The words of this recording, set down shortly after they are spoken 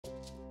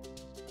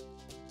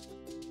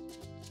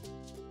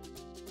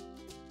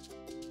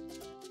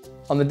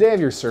On the day of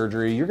your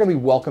surgery, you're going to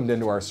be welcomed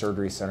into our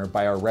surgery center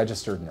by our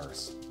registered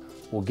nurse.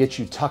 We'll get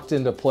you tucked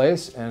into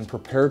place and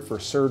prepared for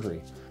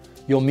surgery.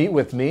 You'll meet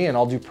with me and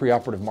I'll do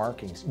preoperative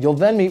markings. You'll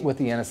then meet with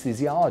the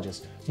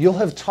anesthesiologist. You'll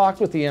have talked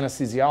with the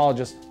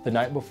anesthesiologist the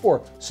night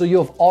before, so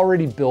you'll have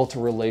already built a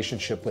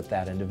relationship with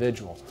that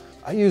individual.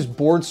 I use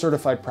board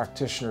certified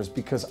practitioners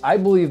because I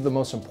believe the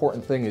most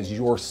important thing is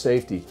your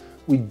safety.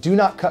 We do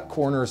not cut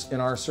corners in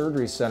our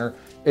surgery center,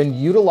 and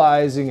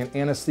utilizing an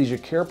anesthesia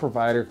care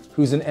provider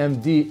who's an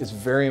MD is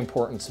very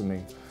important to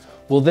me.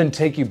 We'll then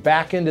take you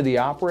back into the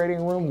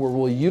operating room where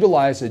we'll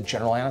utilize a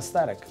general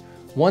anesthetic.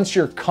 Once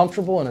you're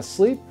comfortable and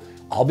asleep,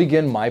 I'll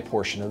begin my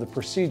portion of the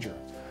procedure.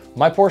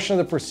 My portion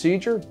of the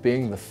procedure,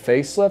 being the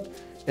facelift,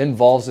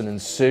 involves an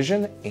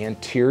incision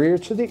anterior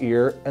to the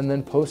ear and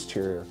then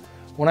posterior.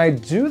 When I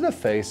do the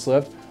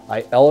facelift,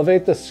 I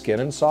elevate the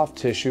skin and soft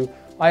tissue.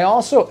 I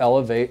also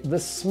elevate the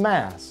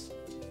SMAS.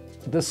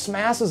 The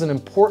SMAS is an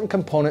important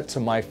component to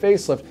my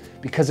facelift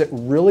because it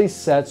really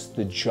sets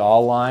the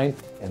jawline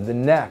and the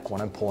neck when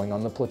I'm pulling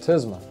on the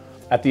platysma.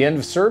 At the end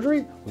of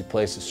surgery, we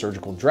place a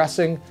surgical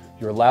dressing.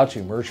 You're allowed to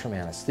emerge from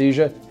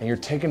anesthesia and you're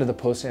taken to the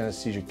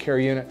post-anesthesia care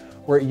unit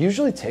where it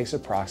usually takes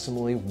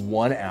approximately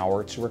 1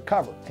 hour to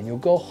recover, and you'll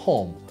go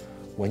home.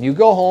 When you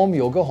go home,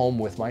 you'll go home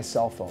with my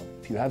cell phone.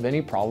 If you have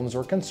any problems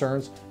or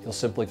concerns, you'll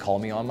simply call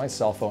me on my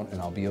cell phone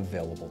and I'll be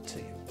available to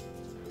you.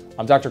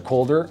 I'm Dr.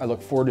 Colder. I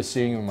look forward to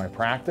seeing you in my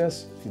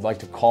practice. If you'd like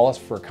to call us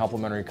for a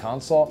complimentary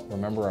consult,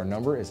 remember our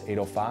number is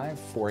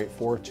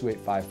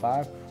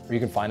 805-484-2855, or you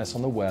can find us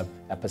on the web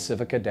at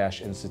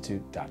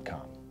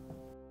pacifica-institute.com.